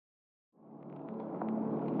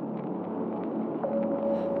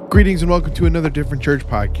Greetings and welcome to another Different Church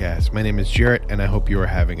podcast. My name is Jarrett, and I hope you are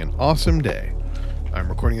having an awesome day. I'm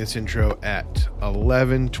recording this intro at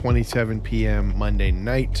 11:27 p.m. Monday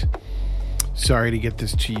night. Sorry to get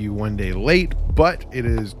this to you one day late, but it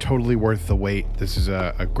is totally worth the wait. This is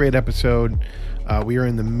a great episode. We are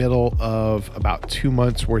in the middle of about 2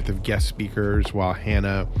 months worth of guest speakers while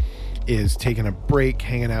Hannah is taking a break,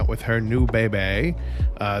 hanging out with her new baby.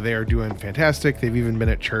 They are doing fantastic. They've even been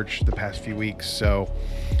at church the past few weeks. So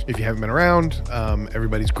if you haven't been around,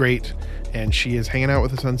 everybody's great. And she is hanging out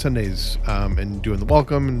with us on Sundays and doing the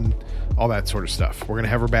welcome and all that sort of stuff. We're going to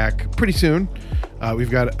have her back pretty soon. We've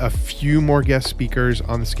got a few more guest speakers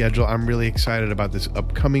on the schedule. I'm really excited about this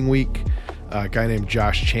upcoming week. A guy named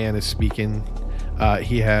Josh Chan is speaking.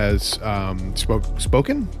 He has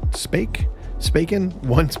spoken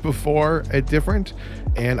once before at Different,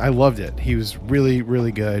 and I loved it. He was really,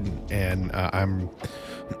 really good, and I'm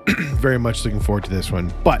very much looking forward to this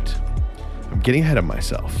one. But I'm getting ahead of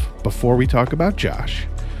myself. Before we talk about Josh,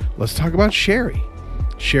 let's talk about Cheri.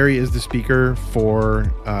 Cheri is the speaker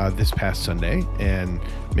for this past Sunday, and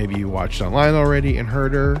maybe you watched online already and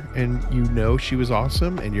heard her, and you know she was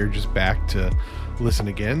awesome, and you're just back to listen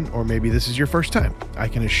again, or maybe this is your first time. I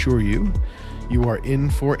can assure you, you are in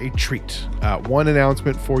for a treat. One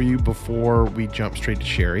announcement for you before we jump straight to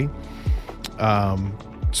Cheri.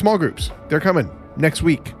 Small groups, they're coming next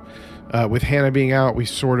week. With Hannah being out, we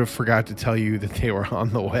sort of forgot to tell you that they were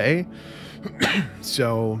on the way.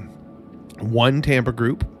 So 1 Tampa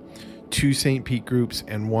group, 2 St. Pete groups,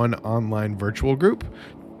 and 1 online virtual group.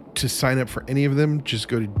 To sign up for any of them, just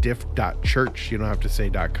go to diff.church. You don't have to say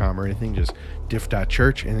 .com or anything, just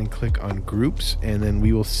diff.church, and then click on groups, and then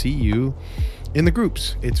we will see you in the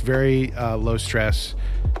groups. It's very low stress.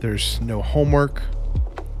 There's no homework.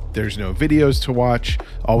 There's no videos to watch.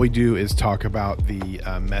 All we do is talk about the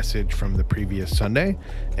message from the previous Sunday,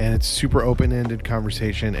 and it's super open-ended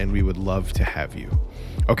conversation, and we would love to have you.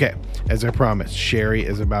 Okay, as I promised, Cheri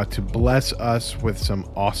is about to bless us with some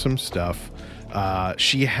awesome stuff.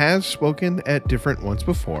 She has spoken at Different once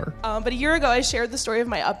before. But a year ago, I shared the story of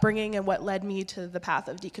my upbringing and what led me to the path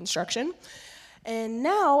of deconstruction. And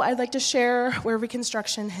now I'd like to share where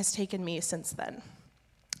reconstruction has taken me since then.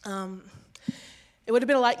 It would have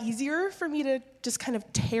been a lot easier for me to just kind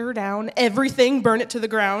of tear down everything, burn it to the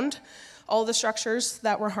ground, all the structures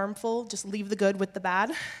that were harmful, just leave the good with the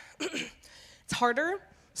bad. It's harder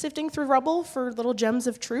sifting through rubble for little gems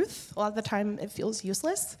of truth. A lot of the time it feels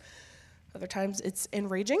useless. Other times it's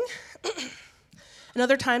enraging. And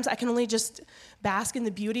other times I can only just bask in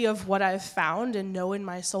the beauty of what I've found and know in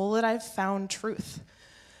my soul that I've found truth.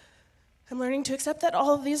 I'm learning to accept that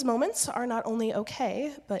all of these moments are not only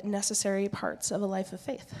okay, but necessary parts of a life of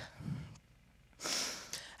faith.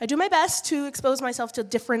 I do my best to expose myself to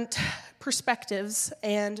different perspectives,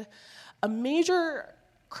 and a major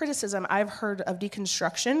criticism I've heard of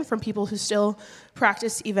deconstruction from people who still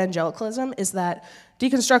practice evangelicalism is that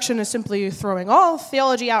deconstruction is simply throwing all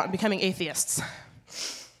theology out and becoming atheists.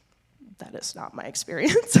 That is not my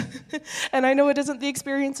experience. And I know it isn't the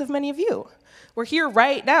experience of many of you. We're here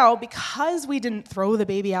right now because we didn't throw the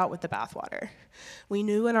baby out with the bathwater. We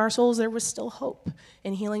knew in our souls there was still hope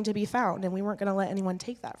and healing to be found, and we weren't going to let anyone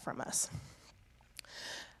take that from us.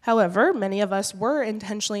 However, many of us were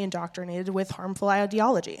intentionally indoctrinated with harmful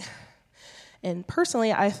ideology. And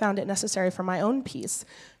personally, I found it necessary for my own peace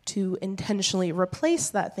to intentionally replace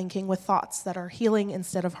that thinking with thoughts that are healing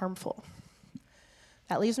instead of harmful.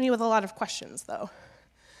 That leaves me with a lot of questions, though.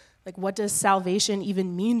 Like, what does salvation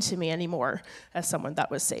even mean to me anymore as someone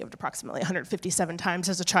that was saved approximately 157 times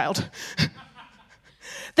as a child?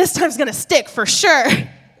 This time's gonna stick for sure.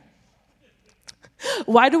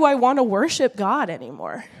 Why do I want to worship God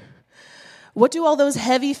anymore? What do all those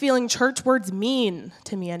heavy-feeling church words mean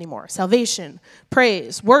to me anymore? Salvation,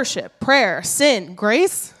 praise, worship, prayer, sin,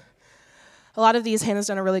 grace? A lot of these Hannah's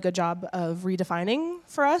done a really good job of redefining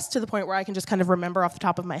for us to the point where I can just kind of remember off the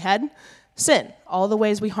top of my head. Sin, all the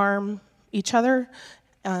ways we harm each other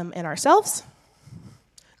and ourselves.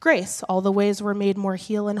 Grace, all the ways we're made more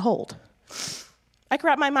heal and hold. I can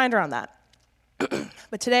wrap my mind around that.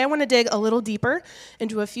 But today I want to dig a little deeper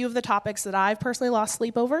into a few of the topics that I've personally lost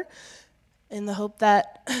sleep over, in the hope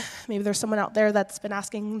that maybe there's someone out there that's been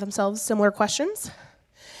asking themselves similar questions.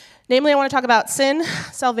 Namely, I want to talk about sin,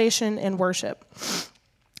 salvation, and worship.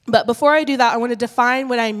 But before I do that, I want to define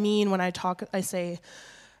what I mean when I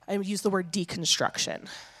use the word deconstruction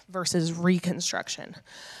versus reconstruction.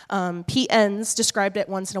 Pete Enns described it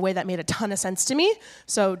once in a way that made a ton of sense to me,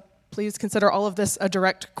 so please consider all of this a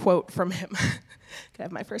direct quote from him. Can I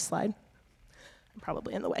have my first slide? I'm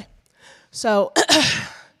probably in the way. So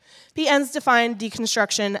He ends to find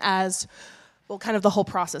deconstruction as, well, kind of the whole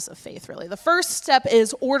process of faith, really. The first step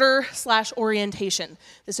is order/orientation.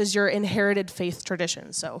 This is your inherited faith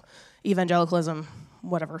tradition, so evangelicalism,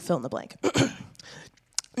 whatever, fill in the blank.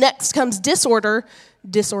 Next comes disorder,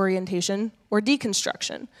 disorientation, or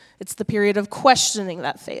deconstruction. It's the period of questioning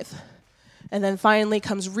that faith. And then finally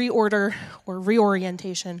comes reorder or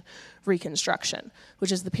reorientation, reconstruction,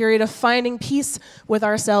 which is the period of finding peace with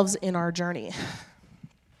ourselves in our journey.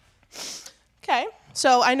 Okay,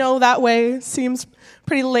 so I know that way seems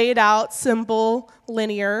pretty laid out, simple,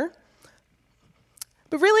 linear.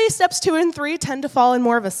 But really, steps 2 and 3 tend to fall in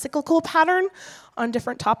more of a cyclical pattern on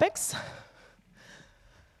different topics.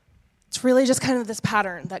 It's really just kind of this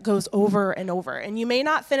pattern that goes over and over. And you may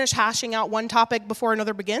not finish hashing out one topic before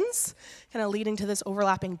another begins, kind of leading to this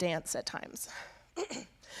overlapping dance at times.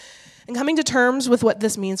 And coming to terms with what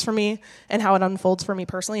this means for me and how it unfolds for me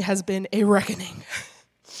personally has been a reckoning.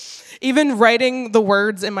 Even writing the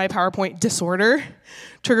words in my PowerPoint, disorder,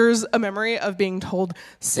 triggers a memory of being told,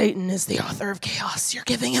 Satan is the author of chaos. You're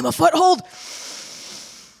giving him a foothold.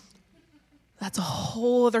 That's a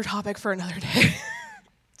whole other topic for another day.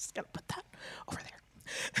 Just gonna put that over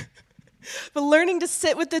there. But learning to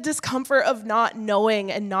sit with the discomfort of not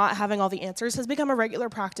knowing and not having all the answers has become a regular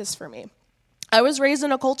practice for me. I was raised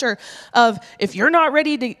in a culture of, if you're not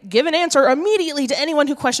ready to give an answer immediately to anyone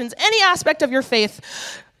who questions any aspect of your faith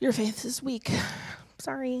is weak.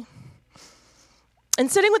 Sorry.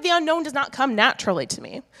 And sitting with the unknown does not come naturally to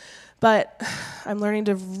me. But I'm learning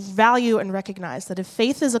to value and recognize that if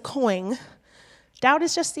faith is a coin, doubt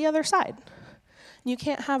is just the other side. You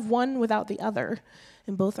can't have one without the other,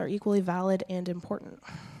 and both are equally valid and important.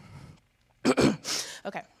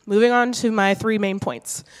 Okay, moving on to my 3 main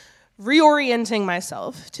points. Reorienting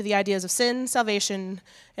myself to the ideas of sin, salvation,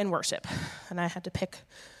 and worship. And I had to pick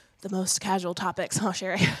the most casual topics, huh,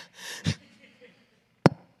 Cheri?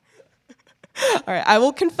 All right, I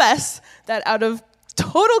will confess that out of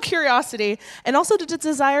total curiosity and also the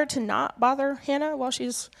desire to not bother Hannah while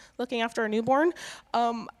she's looking after a newborn,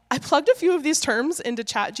 I plugged a few of these terms into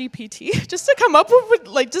ChatGPT just to come up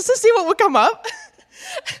with, just to see what would come up.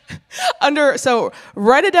 So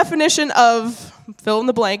write a definition of, fill in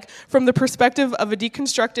the blank, from the perspective of a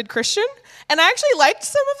deconstructed Christian, and I actually liked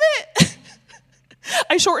some of it.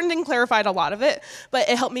 I shortened and clarified a lot of it, but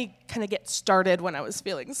it helped me kind of get started when I was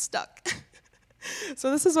feeling stuck.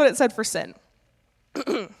 So this is what it said for sin.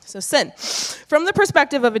 So sin. From the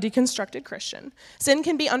perspective of a deconstructed Christian, sin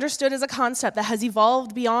can be understood as a concept that has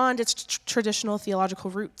evolved beyond its traditional theological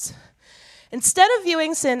roots. Instead of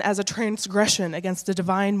viewing sin as a transgression against the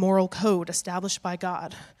divine moral code established by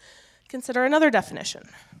God, consider another definition.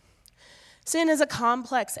 Sin is a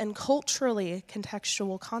complex and culturally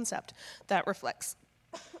contextual concept that reflects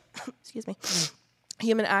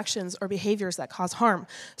human actions or behaviors that cause harm,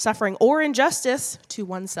 suffering, or injustice to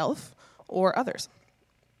oneself or others.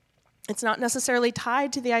 It's not necessarily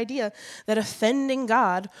tied to the idea that offending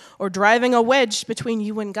God or driving a wedge between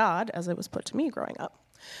you and God, as it was put to me growing up.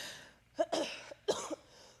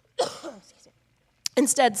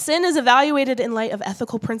 Instead, sin is evaluated in light of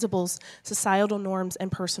ethical principles, societal norms,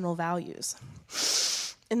 and personal values.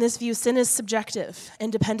 In this view, sin is subjective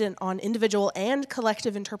and dependent on individual and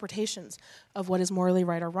collective interpretations of what is morally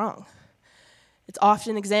right or wrong. It's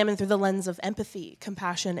often examined through the lens of empathy,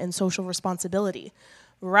 compassion, and social responsibility,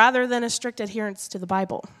 rather than a strict adherence to the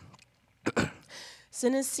Bible.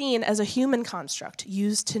 Sin is seen as a human construct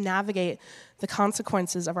used to navigate the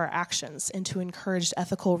consequences of our actions and to encourage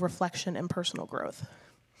ethical reflection and personal growth.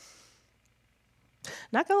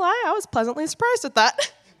 Not gonna lie, I was pleasantly surprised at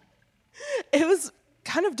that. It was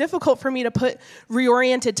kind of difficult for me to put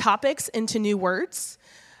reoriented topics into new words,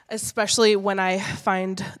 especially when I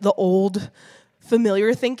find the old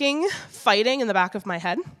familiar thinking fighting in the back of my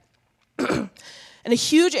head. And a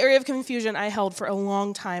huge area of confusion I held for a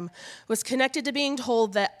long time was connected to being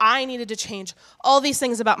told that I needed to change all these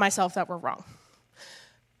things about myself that were wrong.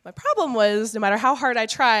 My problem was, no matter how hard I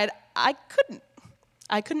tried, I couldn't.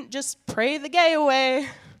 I couldn't just pray the gay away.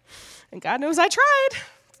 And God knows I tried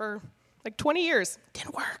for 20 years.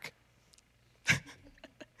 Didn't work.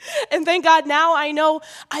 And thank God now I know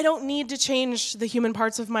I don't need to change the human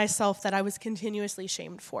parts of myself that I was continuously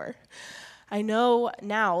shamed for. I know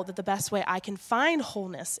now that the best way I can find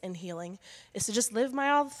wholeness and healing is to just live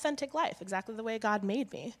my authentic life, exactly the way God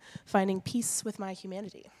made me, finding peace with my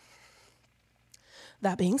humanity.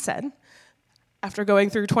 That being said, after going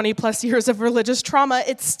through 20 plus years of religious trauma,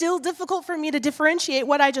 it's still difficult for me to differentiate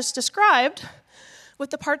what I just described with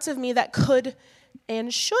the parts of me that could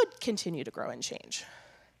and should continue to grow and change.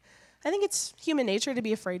 I think it's human nature to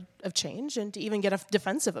be afraid of change and to even get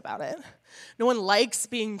defensive about it. No one likes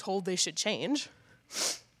being told they should change.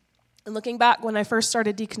 And looking back, when I first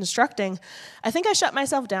started deconstructing, I think I shut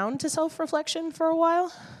myself down to self-reflection for a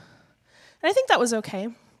while. And I think that was okay.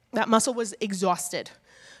 That muscle was exhausted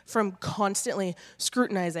from constantly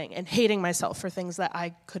scrutinizing and hating myself for things that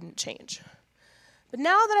I couldn't change. But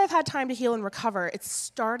now that I've had time to heal and recover, it's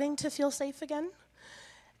starting to feel safe again.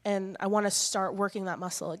 And I want to start working that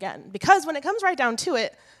muscle again. Because when it comes right down to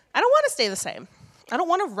it, I don't want to stay the same. I don't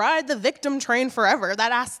want to ride the victim train forever.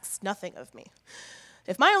 That asks nothing of me.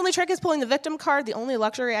 If my only trick is pulling the victim card, the only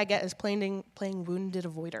luxury I get is playing wounded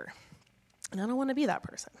avoider. And I don't want to be that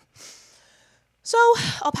person. So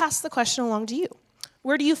I'll pass the question along to you.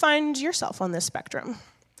 Where do you find yourself on this spectrum?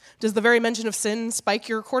 Does the very mention of sin spike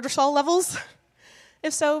your cortisol levels?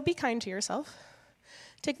 If so, be kind to yourself.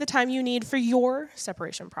 Take the time you need for your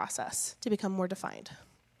separation process to become more defined.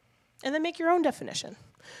 And then make your own definition.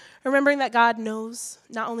 Remembering that God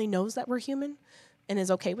not only knows that we're human and is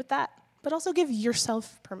okay with that, but also give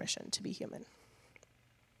yourself permission to be human.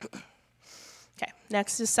 Okay,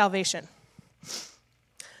 next is salvation.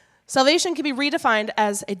 Salvation can be redefined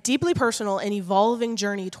as a deeply personal and evolving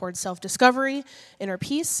journey towards self-discovery, inner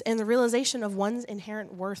peace, and the realization of one's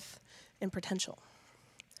inherent worth and potential.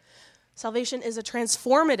 Salvation is a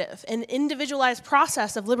transformative and individualized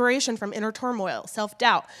process of liberation from inner turmoil,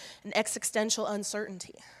 self-doubt, and existential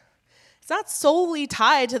uncertainty. It's not solely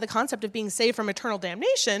tied to the concept of being saved from eternal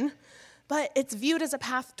damnation, but it's viewed as a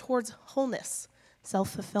path towards wholeness,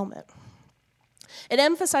 self-fulfillment. It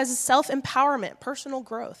emphasizes self-empowerment, personal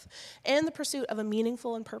growth, and the pursuit of a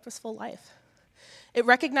meaningful and purposeful life. It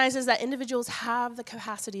recognizes that individuals have the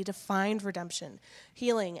capacity to find redemption,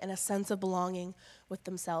 healing, and a sense of belonging with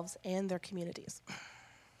themselves and their communities.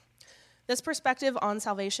 This perspective on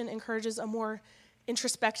salvation encourages a more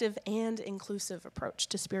introspective and inclusive approach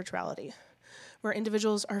to spirituality, where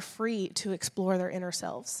individuals are free to explore their inner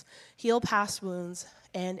selves, heal past wounds,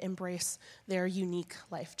 and embrace their unique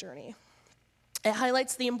life journey. It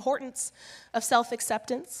highlights the importance of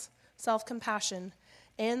self-acceptance, self-compassion,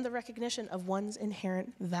 and the recognition of one's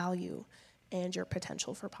inherent value and your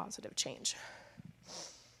potential for positive change.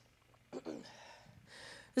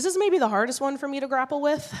 This is maybe the hardest one for me to grapple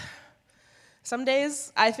with. Some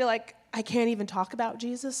days I feel like I can't even talk about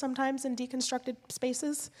Jesus sometimes in deconstructed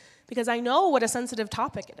spaces because I know what a sensitive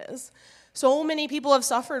topic it is. So many people have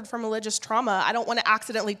suffered from religious trauma. I don't want to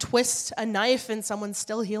accidentally twist a knife in someone's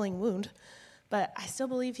still healing wound, but I still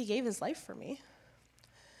believe he gave his life for me.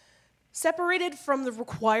 Separated from the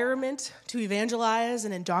requirement to evangelize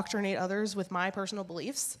and indoctrinate others with my personal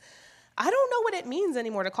beliefs, I don't know what it means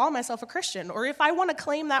anymore to call myself a Christian, or if I want to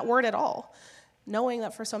claim that word at all, knowing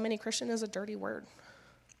that for so many, Christian is a dirty word.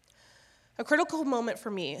 A critical moment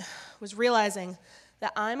for me was realizing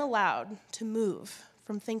that I'm allowed to move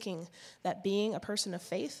from thinking that being a person of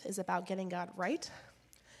faith is about getting God right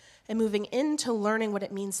and moving into learning what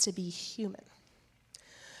it means to be human.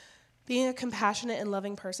 Being a compassionate and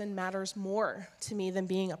loving person matters more to me than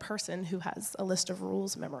being a person who has a list of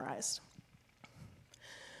rules memorized.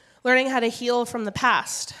 Learning how to heal from the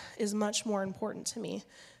past is much more important to me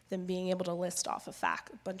than being able to list off a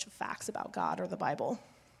bunch of facts about God or the Bible.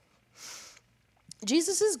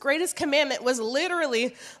 Jesus' greatest commandment was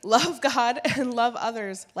literally love God and love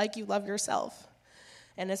others like you love yourself.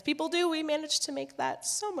 And as people do, we manage to make that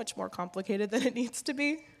so much more complicated than it needs to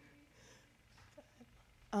be.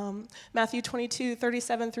 Matthew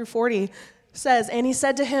 22:37-40 says, "And he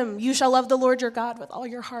said to him, 'You shall love the Lord your God with all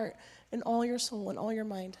your heart and all your soul and all your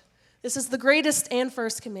mind. This is the greatest and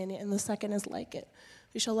first commandment, and the second is like it.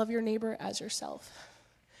 You shall love your neighbor as yourself.'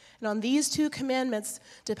 And on these two commandments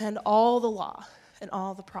depend all the law and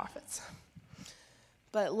all the prophets."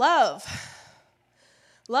 But love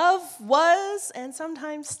was and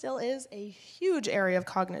sometimes still is a huge area of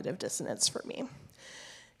cognitive dissonance for me.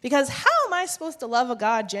 Because how am I supposed to love a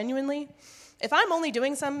God genuinely if I'm only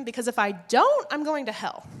doing something because if I don't, I'm going to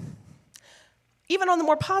hell? Even on the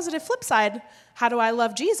more positive flip side, how do I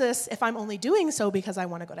love Jesus if I'm only doing so because I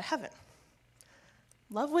want to go to heaven?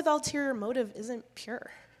 Love with ulterior motive isn't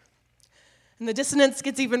pure. And the dissonance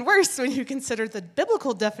gets even worse when you consider the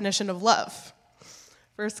biblical definition of love.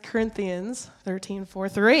 1 Corinthians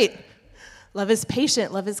 13:4-8. Love is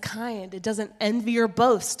patient, love is kind. It doesn't envy or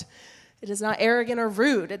boast. It is not arrogant or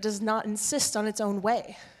rude. It does not insist on its own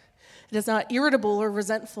way. It is not irritable or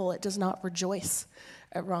resentful. It does not rejoice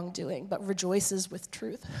at wrongdoing, but rejoices with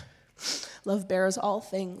truth. Love bears all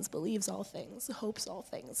things, believes all things, hopes all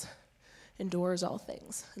things, endures all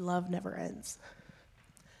things, and love never ends.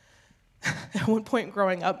 At one point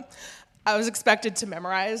growing up, I was expected to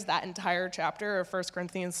memorize that entire chapter of 1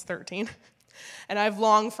 Corinthians 13, and I've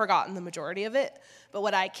long forgotten the majority of it. But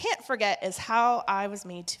what I can't forget is how I was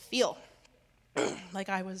made to feel, like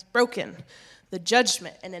I was broken, the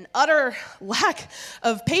judgment, and an utter lack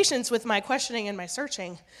of patience with my questioning and my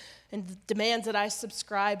searching, and the demands that I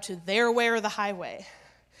subscribed to their way or the highway,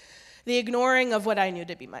 the ignoring of what I knew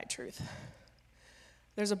to be my truth.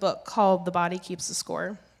 There's a book called The Body Keeps the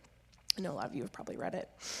Score. I know a lot of you have probably read it.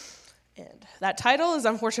 And that title is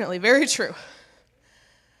unfortunately very true.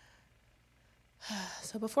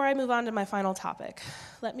 So before I move on to my final topic,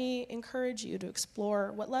 let me encourage you to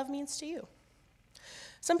explore what love means to you.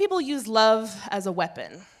 Some people use love as a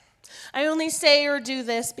weapon. I only say or do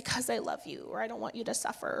this because I love you, or I don't want you to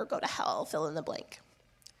suffer or go to hell, fill in the blank.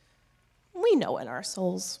 We know in our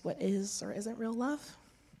souls what is or isn't real love.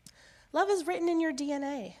 Love is written in your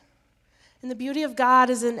DNA, and the beauty of God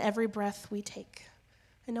is in every breath we take,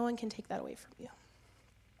 and no one can take that away from you.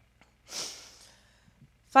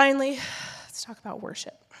 Finally, let's talk about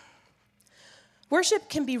worship. Worship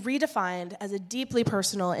can be redefined as a deeply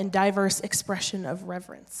personal and diverse expression of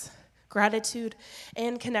reverence, gratitude,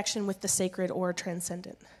 and connection with the sacred or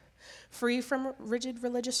transcendent, free from rigid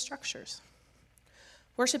religious structures.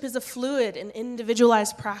 Worship is a fluid and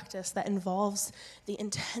individualized practice that involves the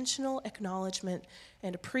intentional acknowledgement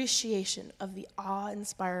and appreciation of the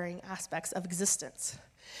awe-inspiring aspects of existence,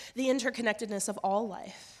 the interconnectedness of all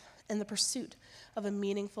life, and the pursuit of a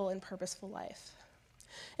meaningful and purposeful life.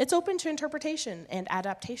 It's open to interpretation and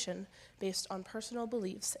adaptation based on personal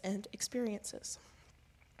beliefs and experiences.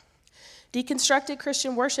 Deconstructed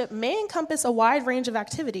Christian worship may encompass a wide range of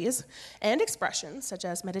activities and expressions such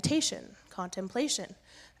as meditation, contemplation,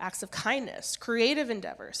 acts of kindness, creative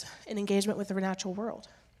endeavors, and engagement with the natural world.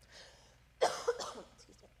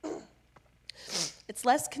 It's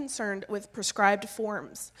less concerned with prescribed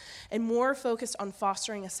forms and more focused on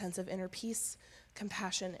fostering a sense of inner peace,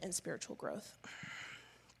 compassion, and spiritual growth.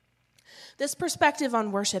 This perspective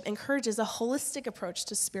on worship encourages a holistic approach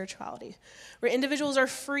to spirituality, where individuals are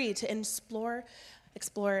free to explore,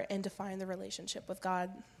 and define their relationship with God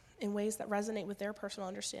in ways that resonate with their personal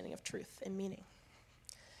understanding of truth and meaning.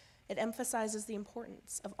 It emphasizes the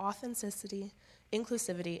importance of authenticity,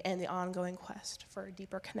 inclusivity, and the ongoing quest for a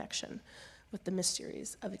deeper connection with the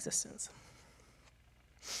mysteries of existence.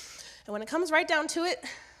 And when it comes right down to it,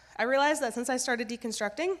 I realized that since I started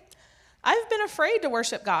deconstructing, I've been afraid to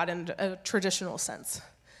worship God in a traditional sense,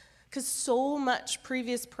 because so much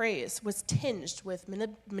previous praise was tinged with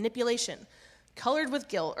manipulation, colored with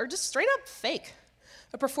guilt, or just straight up fake.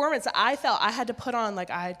 A performance that I felt I had to put on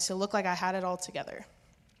to look like I had it all together.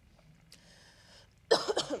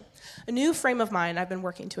 A new frame of mind I've been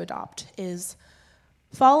working to adopt is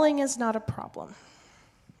falling is not a problem.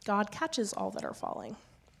 God catches all that are falling,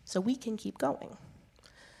 so we can keep going.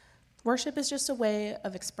 Worship is just a way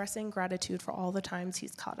of expressing gratitude for all the times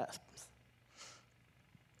he's caught us.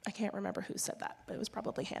 I can't remember who said that, but it was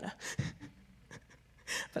probably Hannah.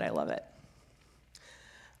 But I love it.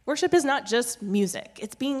 Worship is not just music.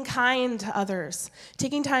 It's being kind to others,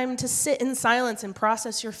 taking time to sit in silence and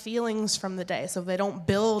process your feelings from the day so they don't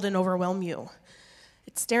build and overwhelm you.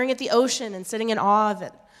 It's staring at the ocean and sitting in awe of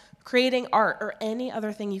it, creating art or any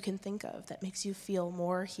other thing you can think of that makes you feel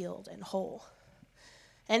more healed and whole.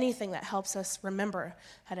 Anything that helps us remember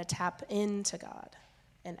how to tap into God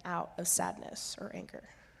and out of sadness or anger.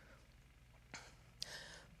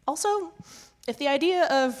 Also, if the idea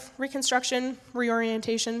of reconstruction,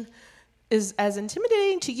 reorientation is as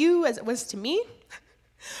intimidating to you as it was to me,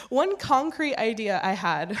 one concrete idea I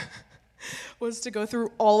had was to go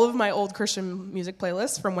through all of my old Christian music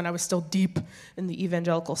playlists from when I was still deep in the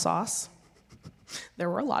evangelical sauce. There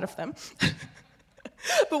were a lot of them.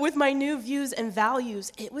 But with my new views and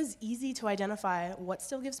values, it was easy to identify what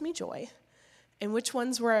still gives me joy and which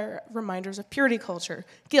ones were reminders of purity culture,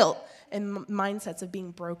 guilt, and mindsets of being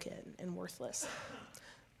broken and worthless.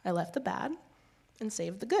 I left the bad and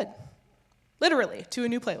saved the good, literally, to a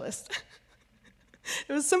new playlist.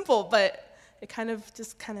 It was simple, but it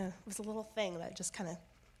was a little thing that just kind of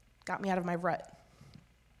got me out of my rut.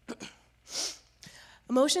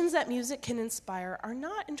 Emotions that music can inspire are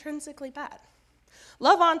not intrinsically bad.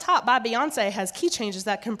 Love on Top by Beyonce has key changes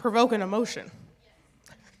that can provoke an emotion.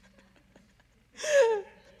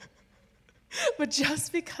 But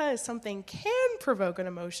just because something can provoke an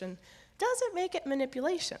emotion doesn't make it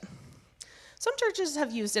manipulation. Some churches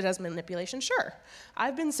have used it as manipulation, sure.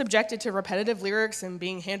 I've been subjected to repetitive lyrics and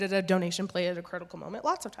being handed a donation plate at a critical moment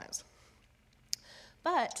lots of times.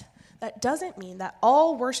 But that doesn't mean that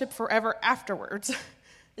all worship forever afterwards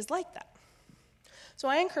is like that. So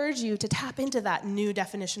I encourage you to tap into that new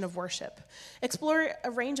definition of worship. Explore a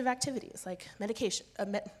range of activities like medication.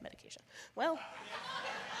 Well,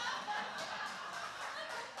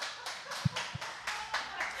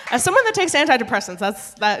 as someone that takes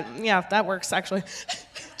antidepressants, that works actually.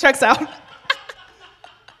 Checks out.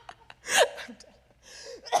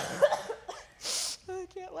 I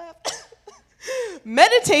can't laugh.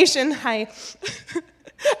 Meditation,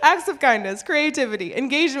 acts of kindness, creativity,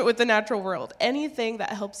 engagement with the natural world, anything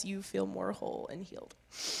that helps you feel more whole and healed.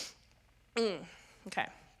 Okay.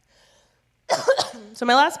 So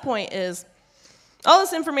my last point is, all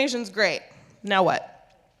this information's great. Now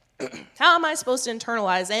what? How am I supposed to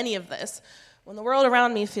internalize any of this when the world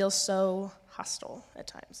around me feels so hostile at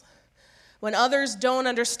times? When others don't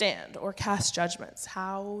understand or cast judgments,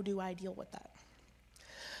 how do I deal with that?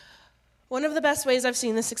 One of the best ways I've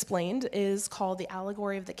seen this explained is called the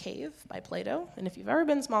allegory of the cave by Plato. And if you've ever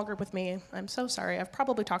been in small group with me, I'm so sorry. I've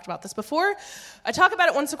probably talked about this before. I talk about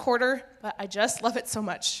it once a quarter, but I just love it so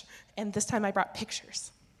much. And this time I brought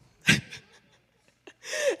pictures.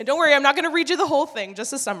 And don't worry, I'm not going to read you the whole thing,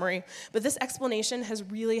 just a summary. But this explanation has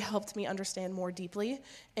really helped me understand more deeply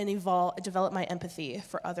and develop my empathy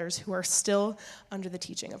for others who are still under the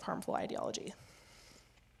teaching of harmful ideology.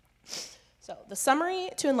 So the summary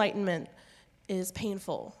to enlightenment is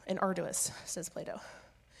painful and arduous, says Plato,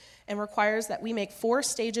 and requires that we make 4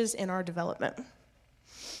 stages in our development.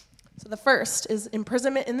 So the first is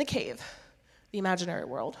imprisonment in the cave, the imaginary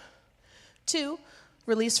world. 2,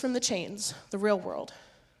 release from the chains, the real world.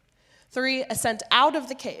 3, ascent out of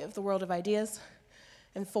the cave, the world of ideas.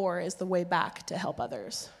 And 4 is the way back to help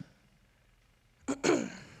others.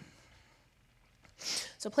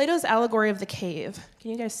 So Plato's allegory of the cave.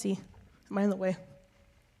 Can you guys see? Am I in the way?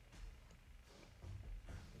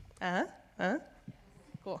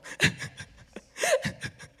 Cool.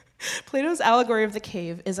 Plato's allegory of the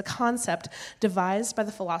cave is a concept devised by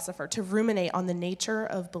the philosopher to ruminate on the nature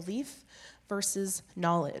of belief versus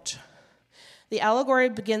knowledge. The allegory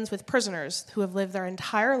begins with prisoners who have lived their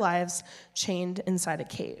entire lives chained inside a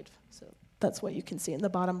cave. So that's what you can see in the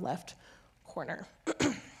bottom left corner.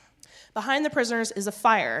 Behind the prisoners is a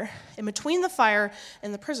fire, and between the fire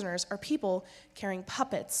and the prisoners are people carrying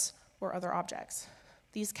puppets or other objects.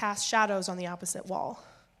 These cast shadows on the opposite wall.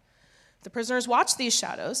 The prisoners watch these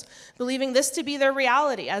shadows, believing this to be their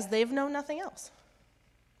reality, as they've known nothing else.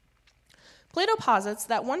 Plato posits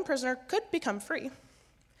that one prisoner could become free.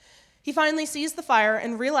 He finally sees the fire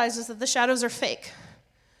and realizes that the shadows are fake.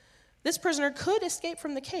 This prisoner could escape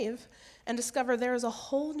from the cave and discover there is a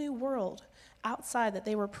whole new world outside that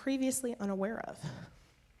they were previously unaware of.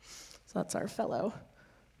 So that's our fellow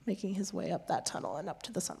making his way up that tunnel and up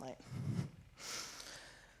to the sunlight.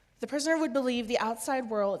 The prisoner would believe the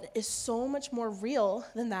outside world is so much more real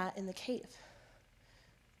than that in the cave.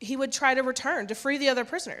 He would try to return to free the other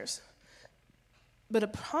prisoners. But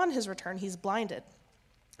upon his return, he's blinded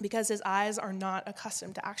because his eyes are not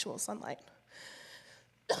accustomed to actual sunlight.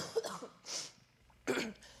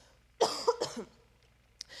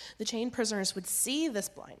 The chained prisoners would see this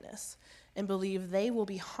blindness and believe they will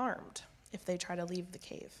be harmed if they try to leave the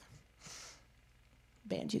cave.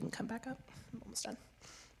 Band, you can come back up. I'm almost done.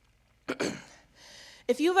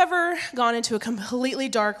 If you've ever gone into a completely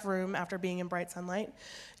dark room after being in bright sunlight,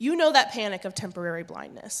 you know that panic of temporary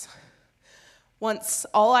blindness. Once,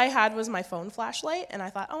 all I had was my phone flashlight, and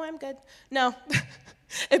I thought, oh, I'm good. No,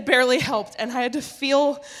 it barely helped, and I had to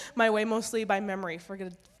feel my way mostly by memory for a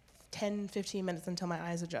good 10, 15 minutes until my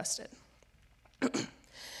eyes adjusted.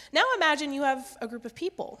 Now imagine you have a group of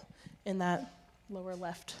people in that lower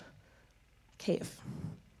left cave.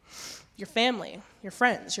 Your family, your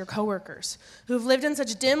friends, your coworkers, who have lived in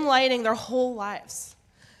such dim lighting their whole lives.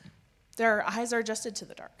 Their eyes are adjusted to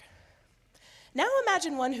the dark. Now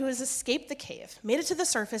imagine one who has escaped the cave, made it to the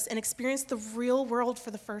surface, and experienced the real world for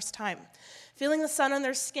the first time, feeling the sun on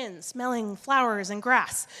their skin, smelling flowers and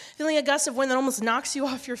grass, feeling a gust of wind that almost knocks you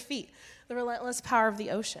off your feet, the relentless power of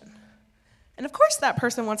the ocean. And of course that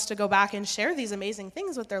person wants to go back and share these amazing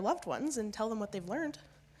things with their loved ones and tell them what they've learned.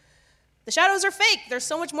 The shadows are fake. There's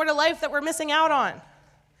so much more to life that we're missing out on.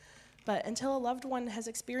 But until a loved one has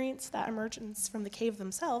experienced that emergence from the cave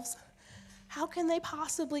themselves, how can they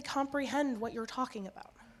possibly comprehend what you're talking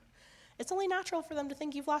about? It's only natural for them to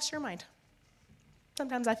think you've lost your mind.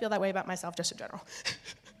 Sometimes I feel that way about myself just in general.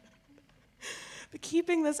 But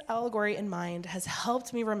keeping this allegory in mind has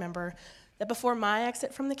helped me remember that before my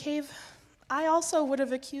exit from the cave, I also would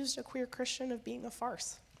have accused a queer Christian of being a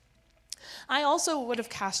farce. I also would have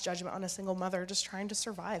cast judgment on a single mother just trying to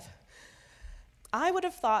survive. I would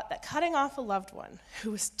have thought that cutting off a loved one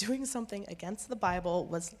who was doing something against the Bible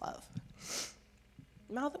was love.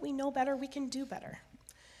 now that we know better, we can do better.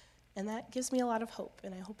 And that gives me a lot of hope,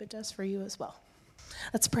 and I hope it does for you as well.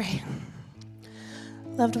 Let's pray.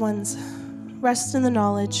 Loved ones, rest in the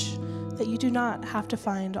knowledge that you do not have to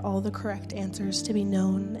find all the correct answers to be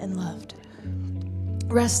known and loved.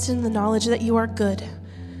 Rest in the knowledge that you are good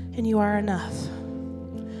and you are enough.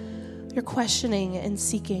 Your questioning and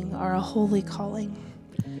seeking are a holy calling,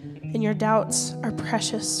 and your doubts are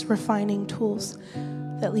precious, refining tools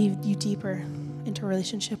that lead you deeper into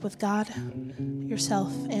relationship with God,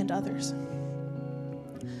 yourself, and others.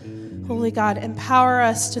 Holy God, empower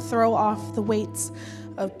us to throw off the weights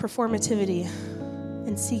of performativity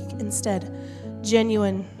and seek instead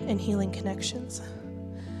genuine and healing connections.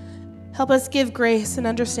 Help us give grace and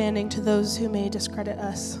understanding to those who may discredit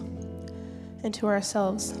us and to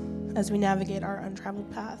ourselves as we navigate our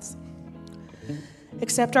untraveled paths.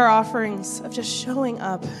 Accept our offerings of just showing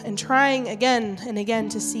up and trying again and again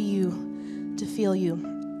to see you, to feel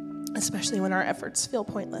you, especially when our efforts feel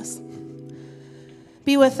pointless.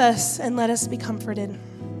 Be with us and let us be comforted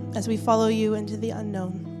as we follow you into the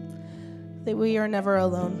unknown, that we are never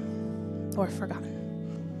alone or forgotten.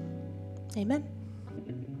 Amen.